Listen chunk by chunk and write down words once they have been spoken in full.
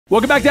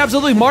Welcome back to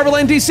Absolutely Marvel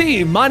and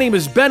DC. My name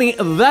is Benny,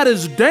 that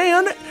is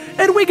Dan,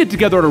 and we get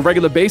together on a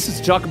regular basis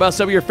to talk about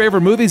some of your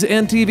favorite movies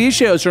and TV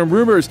shows, from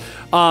rumors,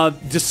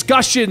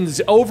 discussions,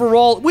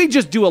 overall. We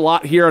just do a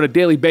lot here on a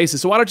daily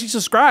basis, so why don't you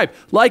subscribe,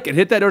 like, and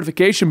hit that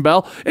notification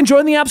bell, and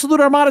join the Absolute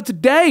Armada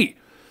today.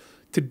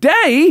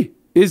 Today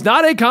is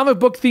not a comic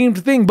book themed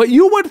thing, but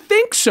you would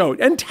think so,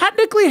 and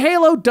technically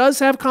Halo does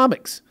have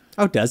comics.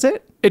 Oh, does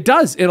it? It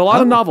does, in a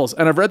lot of novels,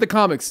 and I've read the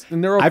comics,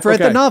 and they're okay. I've read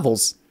the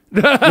novels.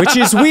 Which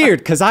is weird,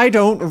 because I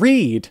don't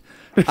read.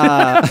 He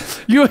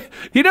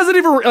doesn't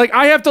even, like,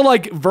 I have to,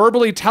 like,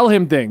 verbally tell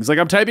him things. Like,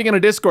 I'm typing in a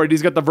Discord,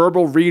 he's got the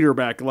verbal reader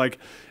back, like,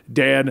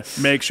 Dan,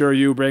 make sure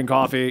you bring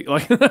coffee.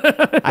 Like,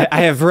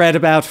 I have read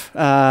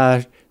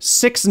about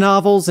 6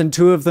 novels, and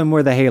 2 of them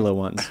were the Halo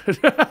ones.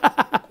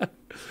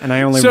 And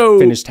I only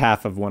finished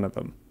half of one of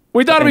them.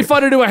 We thought it'd be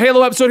fun to do a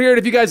Halo episode here, and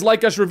if you guys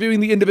like us reviewing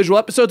the individual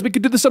episodes, we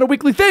could do this on a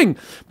weekly thing.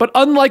 But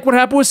unlike what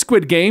happened with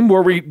Squid Game,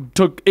 where we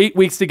took 8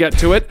 weeks to get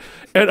to it,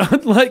 and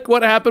unlike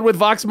what happened with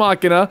Vox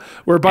Machina,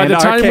 where by the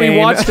time we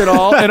watched it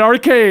all, and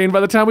Arcane, by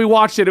the time we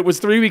watched it, it was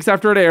 3 weeks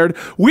after it aired,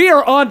 we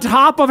are on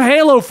top of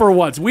Halo for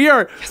once. We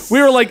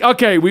were like,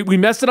 okay, we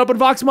messed it up in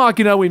Vox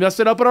Machina, we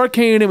messed it up in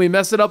Arcane, and we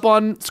messed it up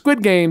on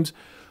Squid Games.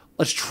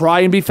 Let's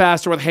try and be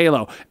faster with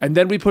Halo. And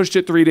then we pushed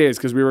it 3 days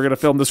because we were going to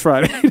film this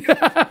Friday.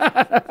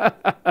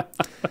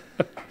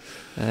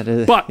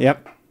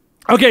 Yep.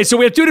 Okay, so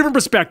we have 2 different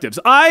perspectives.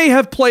 I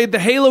have played the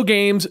Halo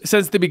games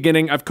since the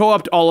beginning. I've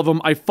co-opted all of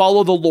them. I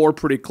follow the lore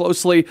pretty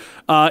closely.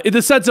 In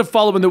the sense of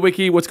following the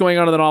wiki, what's going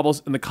on in the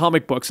novels and the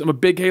comic books. I'm a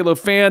big Halo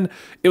fan.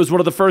 It was one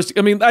of the first,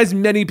 I mean, as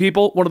many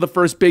people, one of the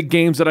first big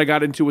games that I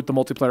got into with the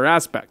multiplayer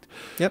aspect.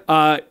 Yep.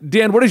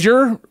 Dan, what is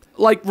your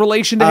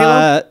relation to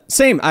Halo?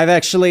 Same. I've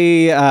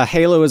actually,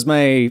 Halo was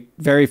my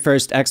very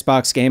first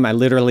Xbox game. I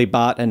literally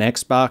bought an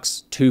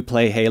Xbox to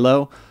play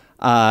Halo.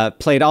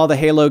 Played all the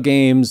Halo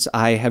games.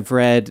 I have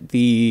read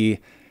the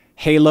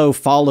Halo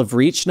Fall of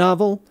Reach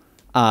novel.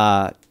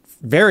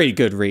 Very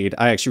good read.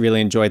 I actually really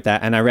enjoyed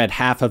that. And I read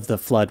half of the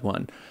Flood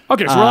one.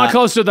 Okay, so we're a lot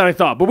closer than I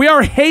thought. But we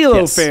are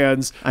Halo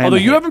fans. Although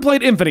you haven't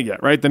played Infinite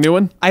yet, right? The new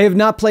one? I have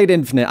not played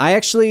Infinite.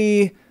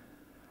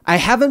 I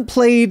haven't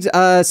played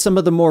some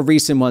of the more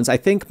recent ones. I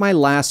think my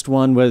last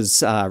one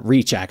was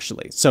Reach,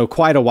 actually. So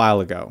quite a while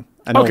ago.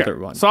 An older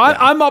one. So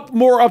I'm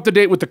more up to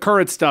date with the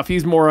current stuff.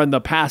 He's more on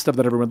the past stuff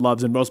that everyone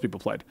loves and most people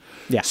played.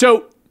 Yeah.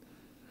 So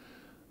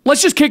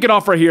let's just kick it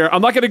off right here.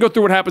 I'm not going to go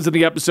through what happens in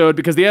the episode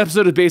because the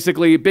episode is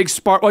basically big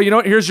Spartan. Well, you know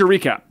what? Here's your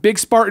recap. Big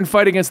Spartan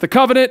fight against the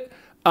Covenant.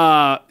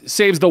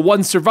 Saves the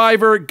one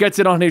survivor, gets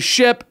it on his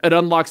ship, it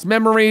unlocks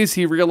memories,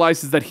 he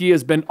realizes that he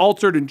has been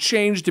altered and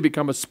changed to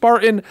become a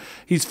Spartan,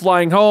 he's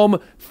flying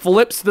home,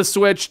 flips the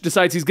switch,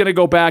 decides he's gonna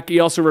go back, he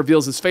also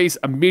reveals his face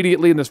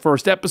immediately in this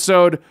first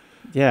episode.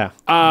 Yeah.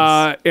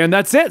 And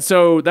that's it.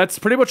 So that's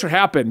pretty much what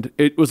happened.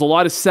 It was a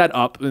lot of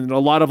setup and a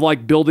lot of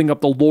like building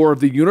up the lore of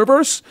the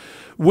universe,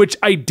 which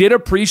I did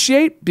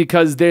appreciate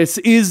because this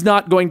is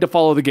not going to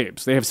follow the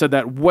games. They have said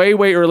that way,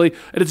 way early.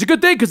 And it's a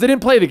good thing because they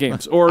didn't play the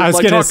games or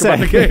like talk about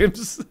the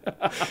games.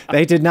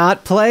 They did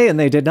not play and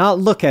they did not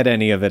look at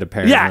any of it,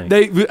 apparently. Yeah,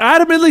 they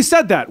adamantly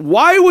said that.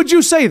 Why would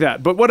you say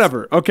that? But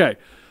whatever. Okay.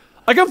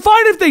 Like, I'm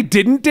fine if they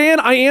didn't, Dan.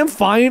 I am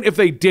fine if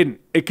they didn't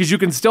because you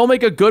can still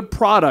make a good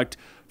product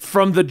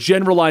from the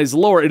generalized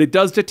lore, and it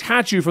does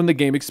detach you from the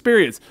game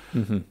experience.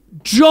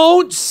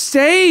 Don't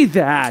say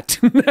that.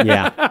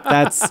 Yeah,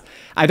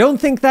 I don't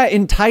think that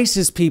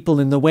entices people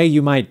in the way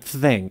you might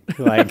think.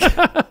 Like,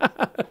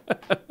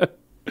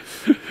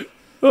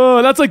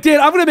 oh, that's like, Dan,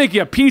 I'm gonna make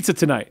you a pizza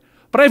tonight,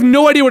 but I have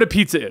no idea what a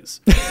pizza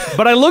is.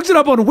 But I looked it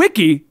up on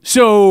Wiki,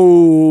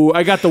 so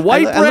I got the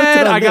white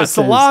bread, I got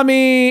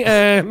salami,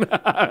 and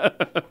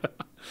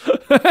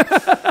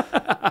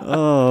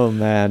oh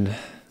man.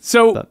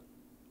 So.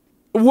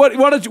 Why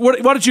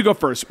don't you go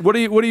first? What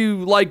do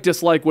you like,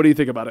 dislike? What do you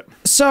think about it?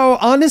 So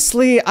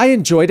honestly, I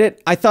enjoyed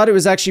it. I thought it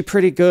was actually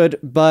pretty good,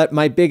 but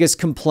my biggest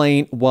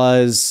complaint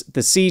was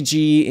the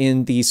CG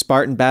in the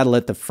Spartan battle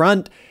at the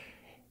front.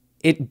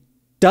 It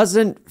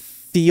doesn't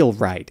feel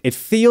right. It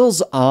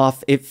feels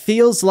off. It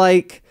feels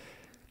like,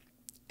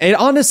 and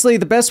honestly,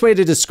 the best way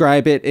to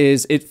describe it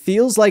is it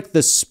feels like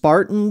the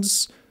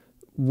Spartans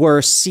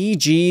were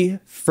CG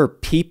for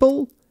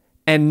people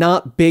and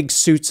not big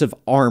suits of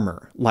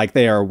armor like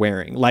they are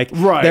wearing. Like,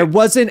 there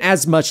wasn't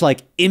as much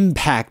like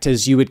impact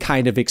as you would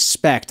kind of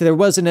expect. There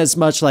wasn't as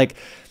much like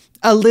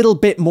a little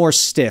bit more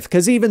stiff,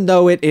 because even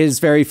though it is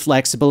very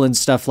flexible and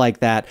stuff like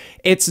that,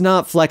 it's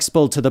not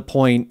flexible to the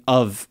point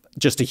of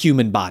just a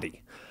human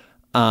body.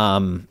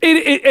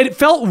 It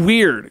felt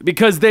weird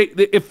because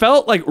it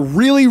felt like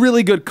really,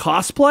 really good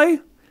cosplay.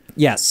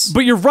 Yes.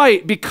 But you're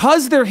right,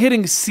 because they're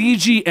hitting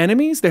CG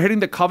enemies, they're hitting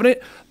the Covenant.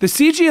 The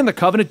CG in the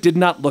Covenant did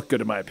not look good,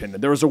 in my opinion.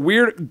 There was a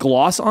weird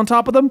gloss on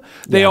top of them.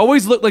 They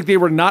always looked like they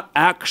were not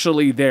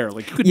actually there.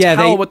 Like, you could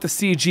tell what the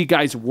CG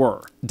guys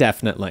were.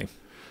 Definitely.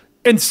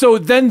 And so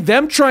then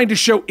them trying to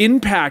show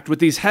impact with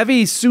these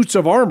heavy suits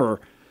of armor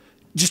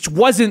just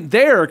wasn't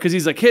there because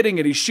he's like hitting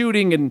and he's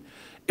shooting, and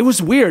it was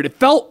weird. It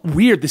felt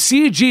weird. The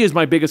CG is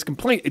my biggest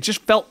complaint. It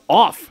just felt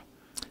off.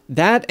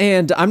 That,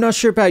 and I'm not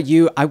sure about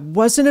you, I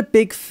wasn't a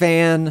big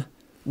fan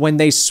when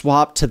they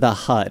swapped to the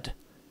HUD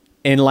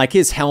in like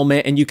his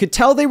helmet, and you could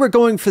tell they were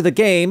going for the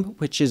game,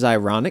 which is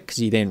ironic because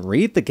you didn't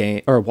read the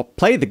game or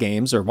play the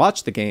games or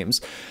watch the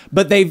games,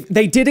 but they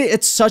did it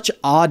at such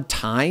odd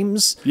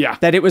times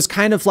that it was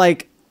kind of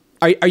like,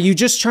 are you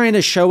just trying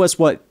to show us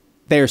what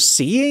they're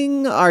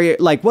seeing? Are you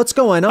like, what's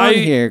going on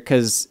here?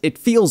 Because it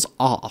feels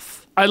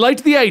off. I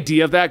liked the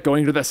idea of that,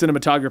 going to that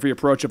cinematography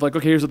approach of like,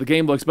 okay, here's what the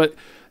game looks, but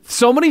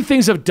so many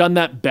things have done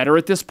that better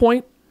at this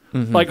point.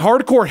 Like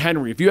Hardcore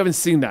Henry, if you haven't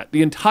seen that,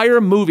 the entire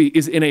movie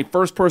is in a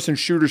first-person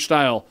shooter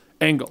style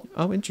angle.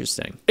 Oh,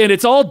 interesting. And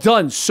it's all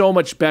done so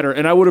much better.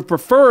 And I would have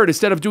preferred,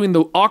 instead of doing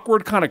the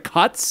awkward kind of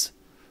cuts,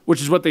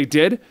 which is what they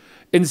did,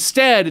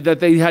 instead that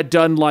they had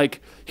done like,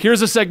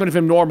 here's a segment of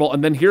him normal,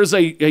 and then here's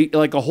a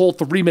whole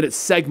 3-minute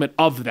segment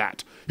of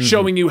that,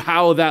 showing you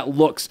how that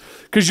looks.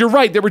 Because you're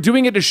right, they were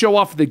doing it to show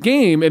off the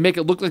game and make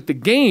it look like the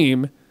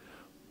game,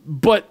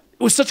 but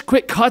it was such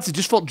quick cuts, it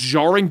just felt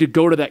jarring to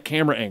go to that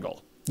camera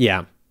angle.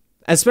 Yeah.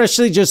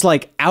 Especially just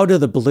like out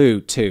of the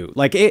blue too.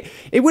 Like it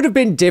would have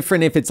been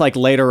different if it's like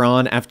later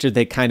on after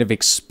they kind of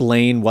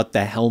explain what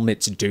the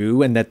helmets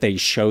do and that they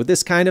show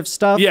this kind of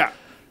stuff. Yeah.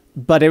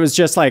 But it was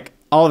just like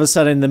all of a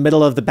sudden in the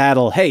middle of the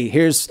battle, hey,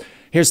 here's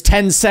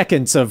 10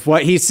 seconds of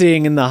what he's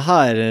seeing in the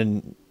HUD,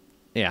 and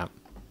yeah.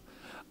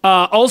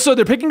 Also,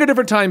 they're picking a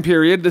different time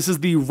period. This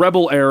is the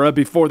Rebel era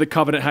before the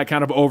Covenant had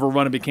kind of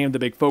overrun and became the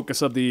big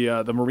focus of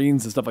the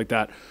Marines and stuff like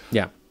that.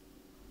 Yeah.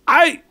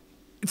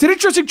 It's an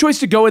interesting choice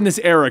to go in this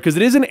era because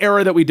it is an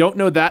era that we don't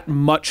know that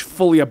much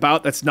fully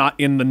about. That's not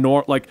in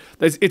the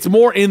it's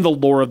more in the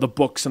lore of the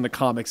books and the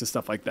comics and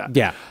stuff like that.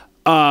 Yeah.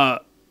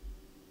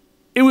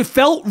 It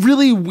felt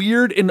really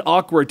weird and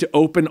awkward to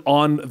open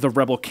on the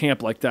Rebel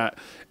camp like that.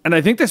 And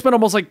I think they spent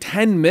almost like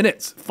 10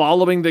 minutes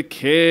following the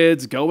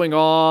kids going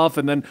off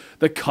and then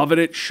the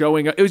Covenant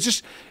showing up.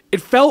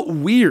 It felt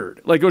weird.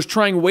 Like it was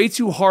trying way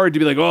too hard to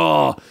be like,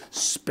 oh,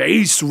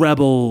 space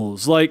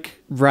rebels.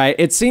 Like, right.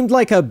 It seemed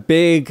like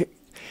the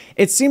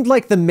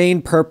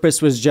main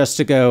purpose was just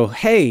to go,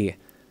 hey,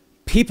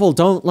 people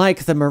don't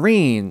like the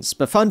Marines.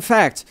 But fun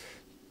fact,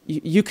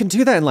 you can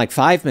do that in like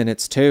 5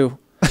 minutes too.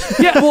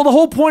 Yeah, well, the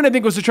whole point, I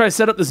think, was to try to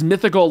set up this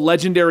mythical,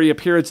 legendary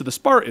appearance of the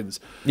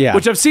Spartans,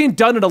 which I've seen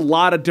done in a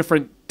lot of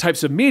different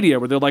types of media,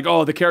 where they're like,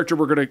 oh, the character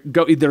we're going to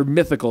go, they're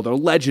mythical, they're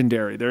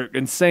legendary, they're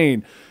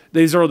insane,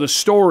 these are the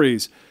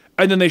stories,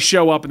 and then they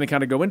show up and they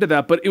kind of go into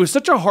that, but it was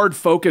such a hard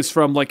focus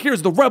from, like,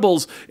 here's the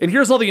rebels, and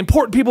here's all the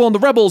important people in the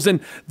rebels, and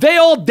they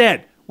all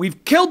dead.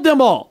 We've killed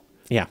them all.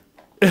 Yeah.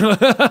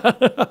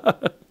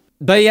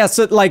 But yeah,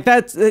 so, like,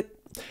 that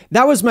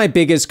was my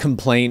biggest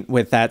complaint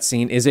with that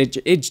scene, is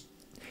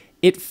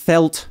it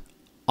felt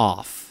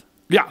off.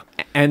 Yeah.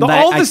 And the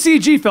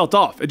CG felt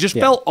off. It just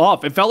felt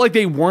off. It felt like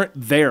they weren't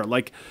there.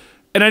 Like,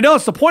 and I know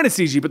it's the point of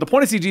CG, but the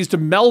point of CG is to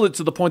meld it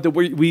to the point that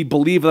we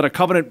believe that a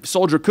Covenant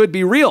soldier could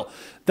be real.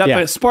 That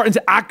the Spartans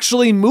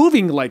actually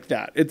moving like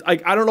that. It's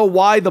like, I don't know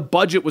why the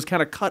budget was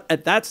kind of cut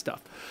at that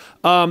stuff.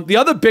 The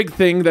other big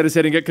thing that is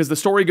hitting it, because the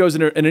story goes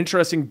in an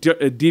interesting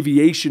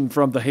deviation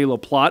from the Halo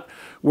plot,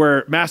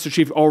 where Master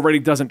Chief already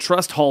doesn't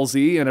trust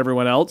Halsey and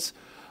everyone else,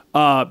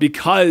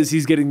 because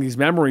he's getting these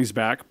memories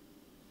back.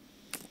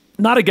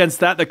 Not against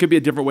that. That could be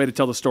a different way to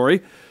tell the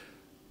story.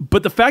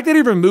 But the fact that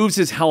he removes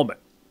his helmet,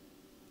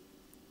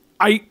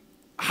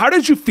 how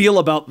did you feel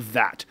about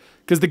that?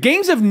 Because the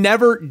games have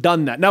never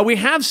done that. Now, we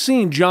have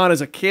seen John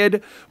as a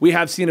kid. We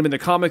have seen him in the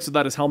comics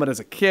without his helmet as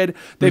a kid.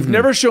 They've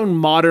never shown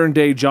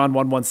modern-day John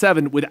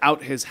 117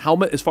 without his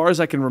helmet, as far as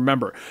I can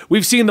remember.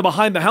 We've seen the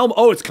behind the helmet,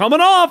 oh, it's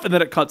coming off, and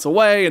then it cuts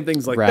away and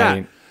things like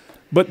that.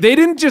 But they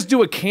didn't just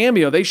do a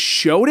cameo. They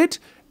showed it,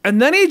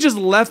 and then he just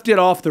left it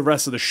off the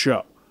rest of the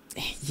show.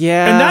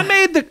 Yeah. And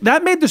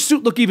that made the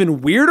suit look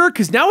even weirder,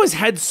 because now his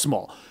head's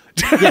small.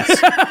 Yes.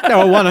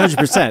 No,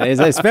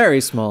 100%. It's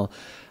very small.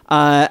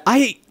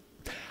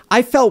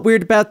 I felt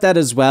weird about that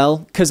as well,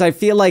 because I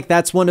feel like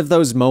that's one of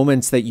those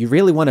moments that you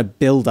really want to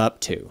build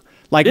up to.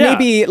 Like,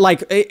 maybe,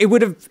 like, it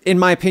would have, in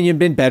my opinion,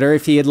 been better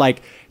if he had,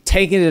 like,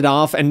 taken it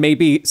off, and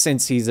maybe,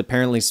 since he's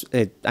apparently,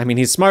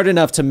 he's smart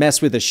enough to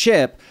mess with a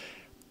ship,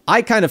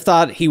 I kind of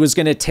thought he was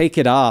going to take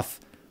it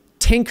off,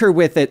 tinker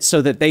with it so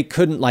that they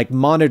couldn't, like,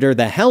 monitor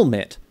the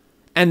helmet,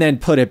 and then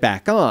put it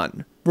back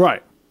on.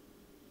 Right.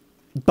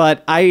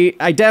 But I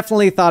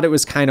definitely thought it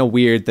was kind of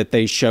weird that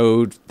they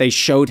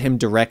showed him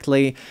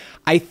directly.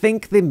 I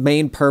think the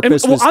main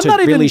purpose was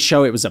to really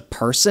show it was a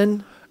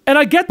person. And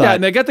I get that,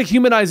 and I get the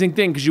humanizing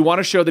thing, because you want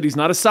to show that he's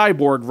not a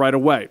cyborg right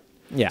away.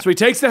 Yeah. So he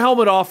takes the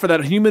helmet off for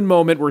that human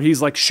moment where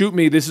he's like, shoot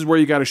me, this is where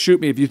you got to shoot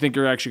me if you think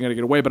you're actually going to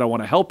get away, but I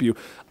want to help you.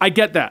 I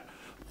get that.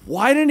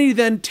 Why didn't he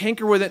then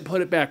tinker with it and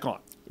put it back on?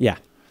 Yeah.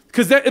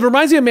 Because it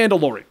reminds me of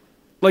Mandalorian.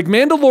 Like,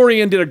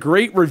 Mandalorian did a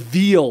great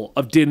reveal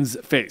of Din's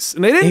face.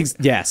 And they didn't...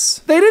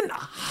 They didn't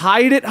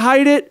hide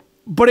it,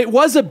 but it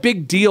was a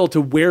big deal to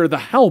wear the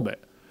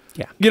helmet.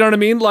 Yeah. You know what I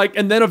mean? Like,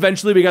 and then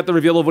eventually we got the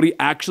reveal of what he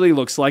actually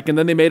looks like, and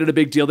then they made it a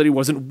big deal that he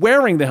wasn't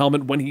wearing the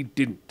helmet when he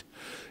didn't.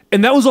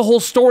 And that was a whole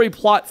story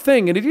plot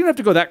thing. And it didn't have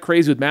to go that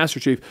crazy with Master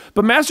Chief.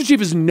 But Master Chief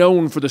is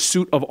known for the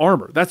suit of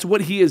armor. That's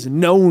what he is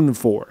known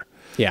for.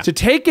 Yeah. To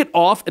take it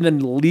off and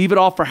then leave it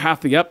off for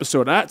half the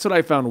episode, that's what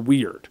I found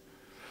weird.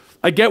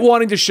 I get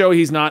wanting to show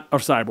he's not a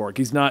cyborg.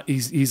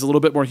 He's a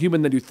little bit more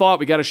human than you thought.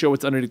 We got to show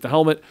what's underneath the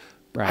helmet.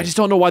 Right. I just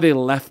don't know why they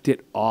left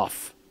it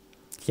off.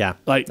 Yeah.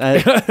 Like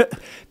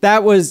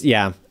that was,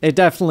 yeah, it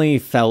definitely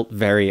felt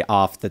very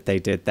off that they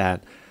did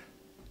that.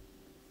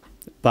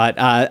 But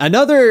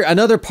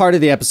another part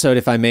of the episode,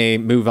 if I may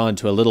move on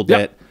to a little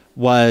bit,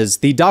 was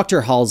the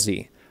Dr.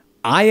 Halsey.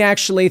 I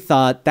actually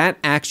thought that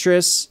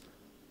actress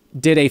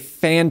did a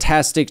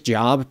fantastic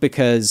job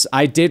because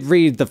I did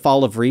read The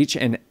Fall of Reach,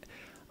 and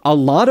a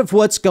lot of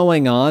what's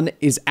going on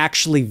is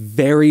actually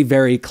very,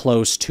 very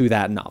close to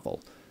that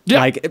novel.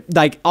 Yeah.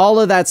 Like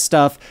all of that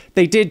stuff,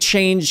 they did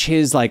change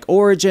his like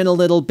origin a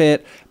little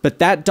bit, but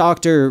that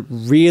doctor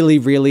really,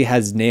 really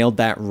has nailed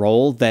that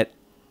role that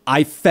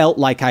I felt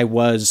like I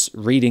was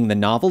reading the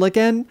novel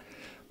again.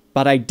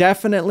 But I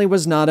definitely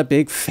was not a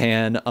big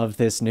fan of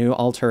this new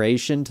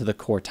alteration to the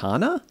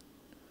Cortana.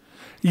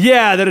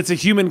 Yeah, that it's a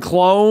human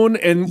clone,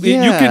 and you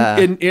can.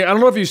 And I don't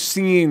know if you've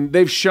seen.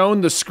 They've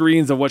shown the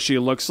screens of what she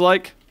looks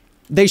like.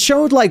 They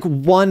showed like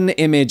one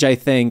image, I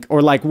think,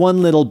 or like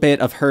one little bit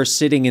of her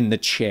sitting in the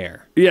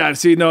chair. Yeah.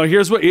 See, no.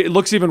 Here's what it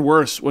looks even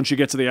worse when she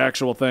gets to the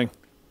actual thing.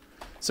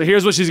 So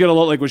here's what she's gonna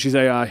look like when she's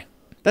AI.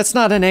 That's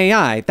not an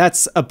AI.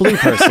 That's a blue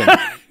person.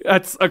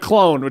 That's a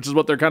clone, which is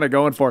what they're kind of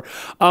going for.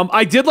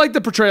 I did like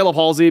the portrayal of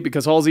Halsey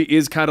because Halsey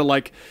is kind of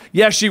like,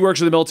 yes, she works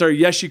for the military.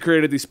 Yes, she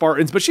created these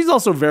Spartans, but she's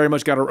also very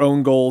much got her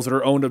own goals and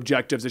her own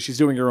objectives, and she's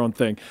doing her own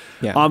thing.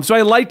 Yeah. So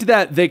I liked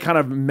that they kind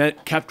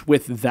of kept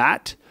with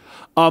that.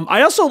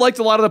 I also liked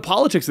a lot of the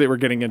politics they were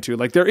getting into.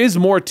 Like, there is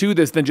more to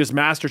this than just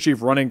Master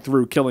Chief running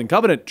through killing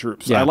Covenant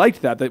troops. Yeah. I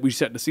liked that we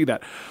set to see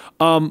that.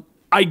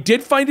 I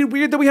did find it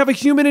weird that we have a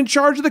human in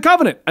charge of the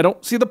Covenant. I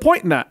don't see the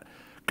point in that.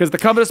 Because the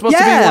Covenant's supposed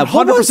to be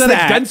 100%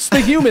 against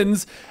the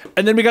humans.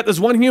 And then we got this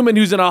one human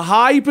who's in a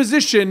high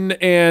position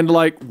and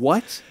like,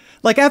 what?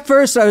 Like at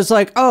first I was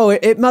like, oh,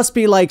 it must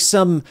be like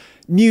some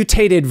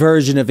mutated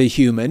version of a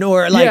human.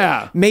 Or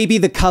like maybe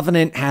the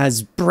Covenant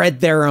has bred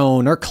their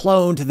own or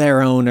cloned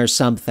their own or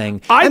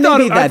something. I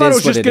thought it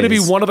was just going to be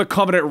one of the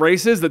Covenant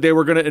races that they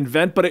were going to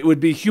invent, but it would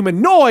be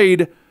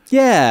humanoid.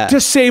 Yeah. To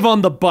save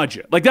on the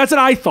budget. Like, that's what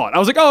I thought. I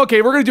was like, oh,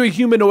 okay, we're going to do a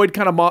humanoid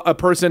kind of a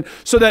person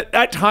so that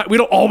at time we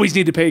don't always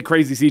need to pay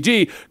crazy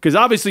CG because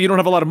obviously you don't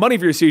have a lot of money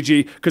for your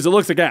CG because it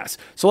looks like ass.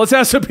 So let's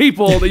have some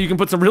people that you can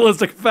put some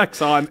realistic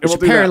effects on. And Which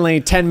apparently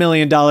 $10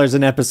 million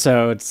an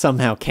episode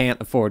somehow can't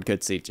afford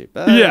good CG.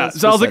 But yeah.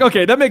 So I was like,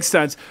 okay, that makes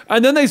sense.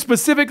 And then they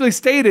specifically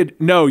stated,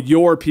 no,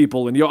 your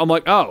people. And I'm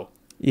like, oh.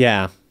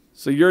 Yeah.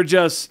 So you're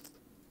just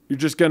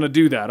going to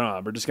do that,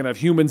 huh? We're just going to have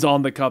humans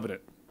on the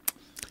Covenant.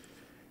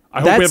 I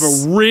hope we have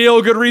a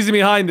real good reason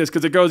behind this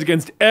because it goes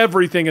against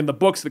everything in the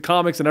books, the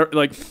comics, and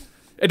like,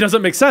 it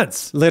doesn't make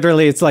sense.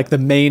 Literally, it's like the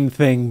main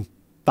thing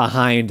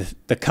behind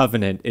the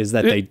Covenant is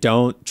that they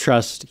don't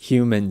trust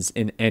humans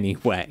in any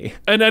way.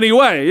 In any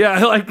way,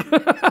 yeah. Like,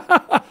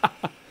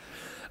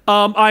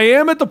 I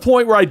am at the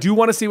point where I do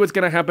want to see what's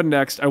going to happen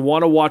next. I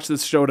want to watch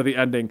this show to the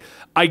ending.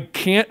 I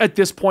can't at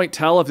this point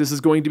tell if this is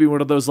going to be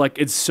one of those like,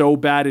 it's so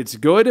bad it's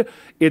good,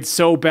 it's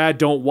so bad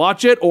don't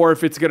watch it, or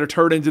if it's going to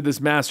turn into this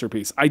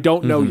masterpiece. I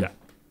don't know yet.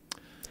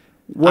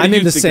 I'm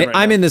in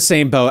the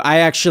same boat.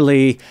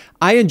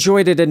 I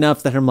enjoyed it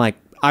enough that I'm like,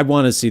 I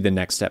want to see the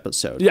next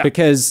episode. Yeah.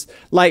 Because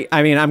like,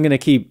 I mean, I'm going to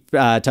keep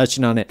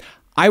touching on it.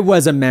 I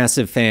was a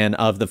massive fan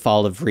of The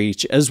Fall of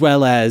Reach as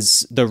well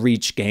as the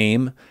Reach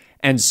game.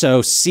 And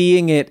so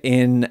seeing it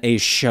in a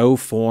show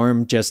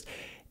form,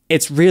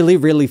 it's really,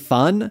 really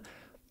fun.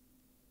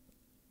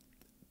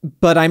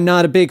 But I'm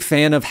not a big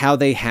fan of how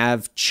they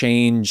have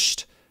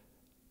changed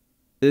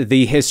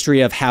the history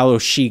of how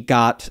she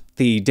got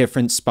the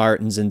different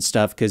Spartans and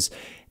stuff. Because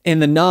in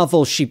the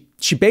novel, she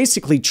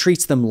basically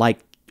treats them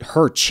like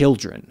her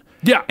children.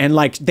 Yeah. And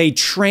like they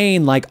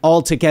train like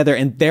all together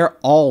and they're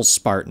all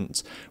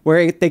Spartans.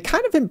 Where they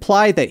kind of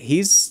imply that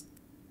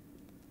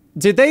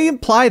did they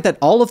imply that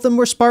all of them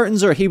were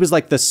Spartans or he was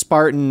like the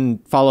Spartan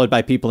followed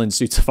by people in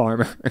suits of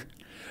armor?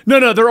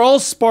 No, they're all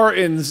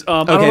Spartans.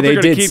 I don't know if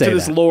they're going to keep to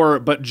this that. lore,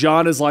 but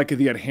John is like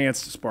the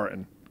enhanced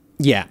Spartan.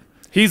 Yeah.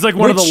 He's like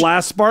one of the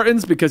last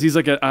Spartans because he's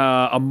like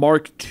a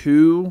Mark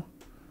II.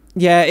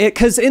 Yeah,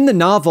 because in the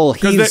novel,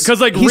 he's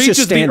Reach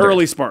is standard. the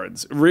early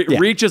Spartans.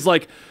 Reach is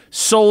like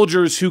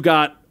soldiers who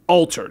got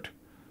altered.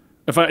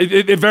 If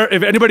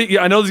anybody,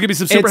 I know there's gonna be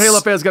some Super Halo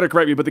fans gotta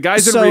correct me, but the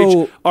guys in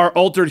Reach are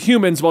altered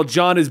humans, while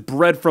John is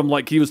bred from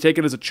like he was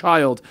taken as a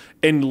child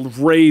and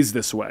raised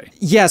this way.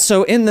 Yeah,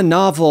 so in the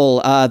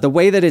novel, the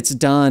way that it's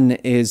done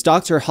is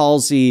Dr.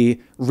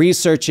 Halsey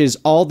researches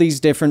all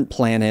these different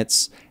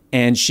planets,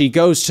 and she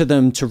goes to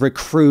them to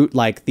recruit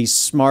like the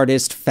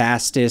smartest,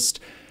 fastest.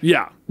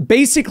 Yeah.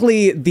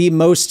 Basically the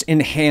most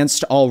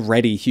enhanced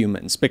already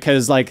humans,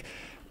 because like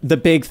the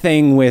big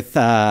thing with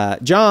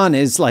John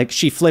is like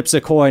she flips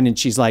a coin and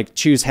she's like,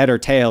 choose head or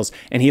tails.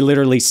 And he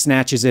literally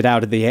snatches it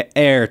out of the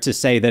air to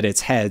say that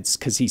it's heads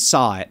because he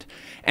saw it.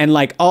 And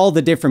like all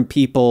the different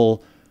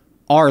people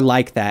are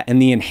like that.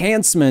 And the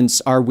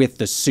enhancements are with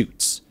the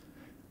suits.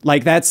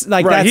 Like that's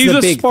like right. that's He's the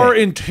a big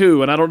Spartan thing.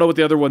 too, and I don't know what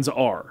the other ones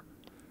are.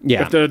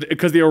 Yeah.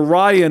 Because the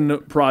Orion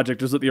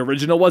project is what the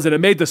original was, and it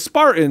made the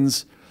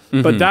Spartans,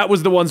 but that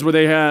was the ones where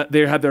they had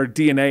their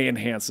DNA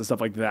enhanced and stuff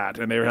like that,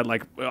 and they had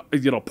like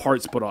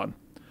parts put on.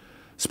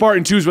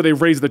 Spartan 2 is where they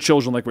raised the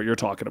children, like what you're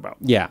talking about.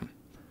 Yeah.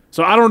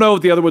 So I don't know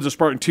if the other ones are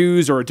Spartan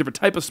 2s or a different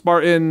type of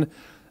Spartan.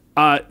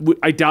 I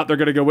doubt they're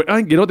going to go with.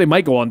 They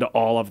might go on to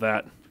all of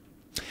that.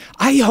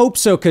 I hope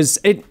so, because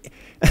it.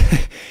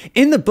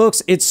 In the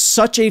books, it's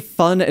such a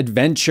fun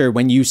adventure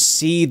when you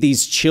see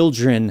these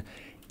children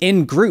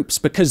in groups,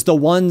 because the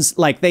ones,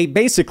 like, they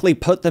basically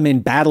put them in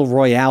battle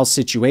royale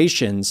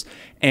situations,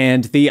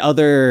 and the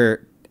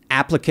other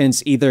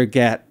applicants either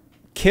get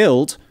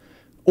killed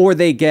or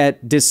they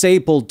get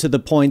disabled to the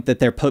point that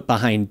they're put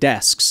behind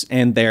desks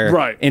and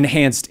their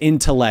enhanced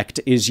intellect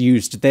is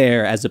used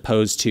there as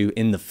opposed to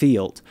in the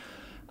field.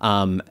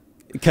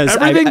 Because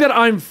everything that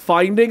I'm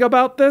finding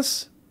about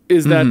this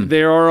is that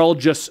they are all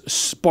just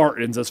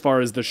Spartans as far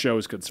as the show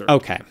is concerned.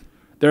 Okay.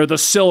 They're the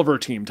Silver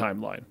Team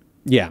timeline.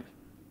 Yeah.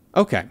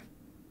 Okay.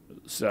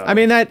 So I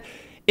mean, that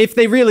if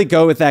they really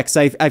go with that,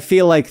 because I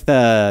feel like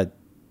I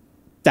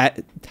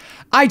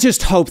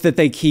just hope that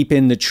they keep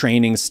in the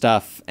training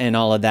stuff and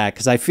all of that,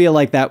 because I feel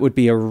like that would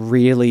be a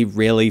really,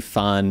 really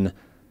fun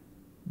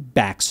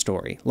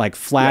backstory, like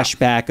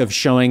flashback of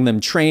showing them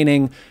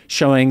training,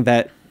 showing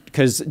that,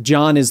 because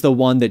John is the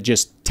one that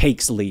just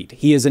takes lead.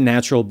 He is a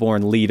natural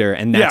born leader,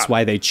 and that's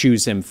why they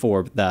choose him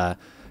for the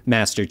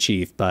Master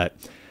Chief. But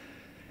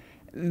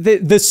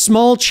the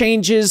small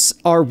changes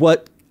are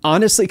what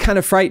honestly kind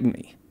of frighten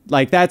me.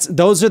 Like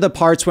those are the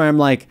parts where I'm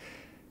like,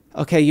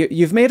 okay,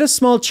 you've made a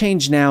small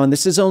change now, and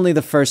this is only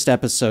the first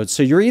episode.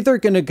 So you're either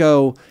going to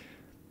go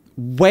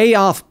way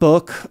off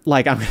book,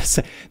 like I'm going to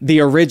say the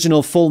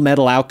original Full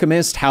Metal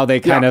Alchemist, how they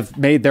kind of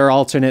made their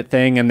alternate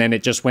thing and then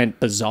it just went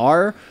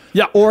bizarre.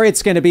 Yeah. Or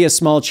it's going to be a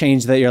small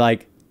change that you're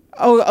like,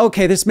 oh,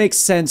 okay, this makes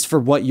sense for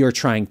what you're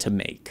trying to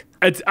make.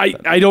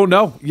 I don't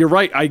know. You're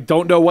right. I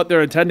don't know what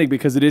they're intending,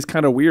 because it is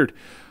kind of weird.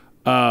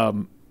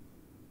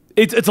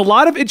 It's a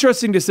lot of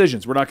interesting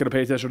decisions. We're not going to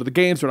pay attention to the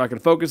games. We're not going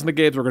to focus on the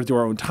games. We're going to do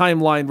our own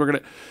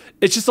timeline.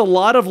 It's just a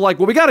lot of like,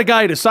 well, we got a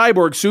guy in a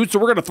cyborg suit, so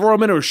we're going to throw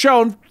him into a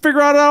show and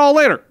figure out it all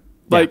later.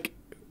 Like,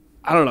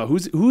 I don't know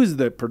who is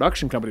the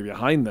production company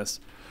behind this,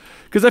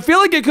 because I feel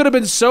like it could have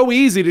been so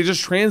easy to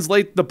just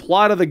translate the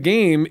plot of the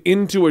game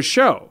into a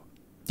show.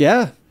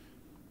 Yeah,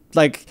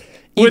 like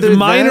with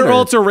minor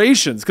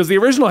alterations, because the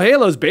original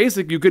Halo is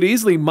basic. You could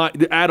easily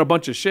add a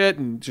bunch of shit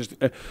and just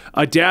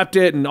adapt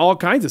it and all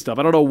kinds of stuff.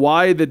 I don't know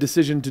why the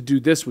decision to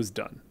do this was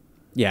done.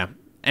 Yeah,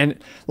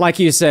 and like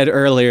you said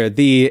earlier,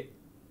 the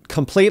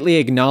completely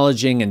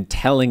acknowledging and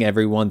telling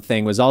everyone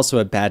thing was also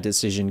a bad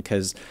decision,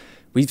 because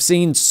we've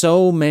seen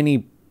so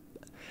much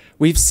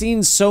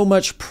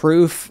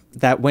proof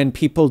that when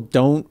people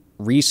don't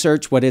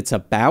research what it's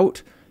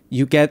about,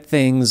 you get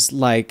things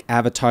like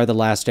Avatar: The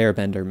Last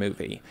Airbender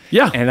movie.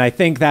 Yeah. And I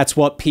think that's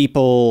what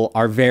people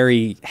are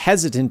very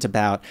hesitant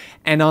about.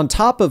 And on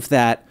top of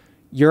that,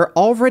 you're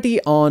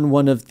already on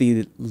one of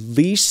the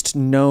least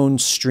known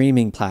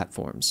streaming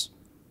platforms.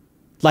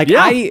 Like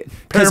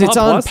because it's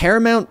on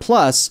Paramount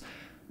Plus,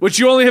 which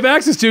you only have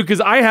access to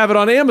because I have it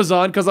on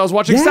Amazon because I was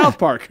watching South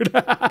Park.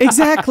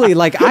 Exactly.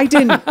 Like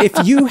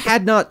if you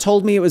had not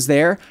told me it was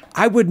there,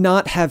 I would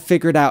not have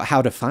figured out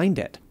how to find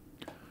it.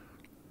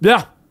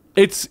 Yeah.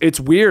 It's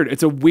weird.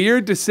 It's a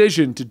weird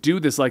decision to do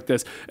this like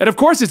this. And of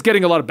course it's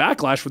getting a lot of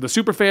backlash from the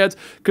super fans,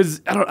 because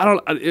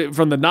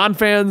from the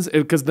non-fans,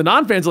 because the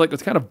non-fans are like,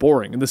 it's kind of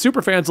boring. And the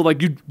super fans are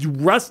like, you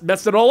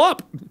messed it all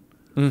up.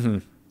 Mm-hmm.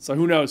 So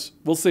who knows?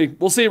 We'll see.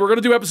 We're going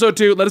to do episode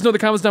 2. Let us know in the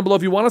comments down below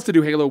if you want us to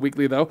do Halo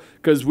Weekly, though,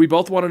 because we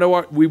both want to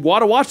know. We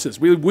want to watch this.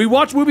 We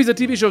watch movies and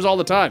TV shows all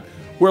the time.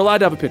 We're allowed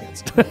to have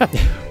opinions.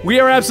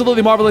 We are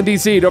absolutely Marvel and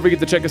DC. Don't forget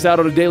to check us out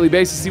on a daily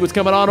basis, see what's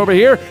coming on over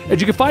here.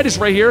 And you can find us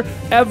right here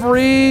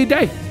every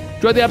day.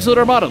 Join the Absolute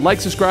Armada.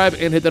 Like, subscribe,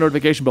 and hit the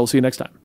notification bell. See you next time.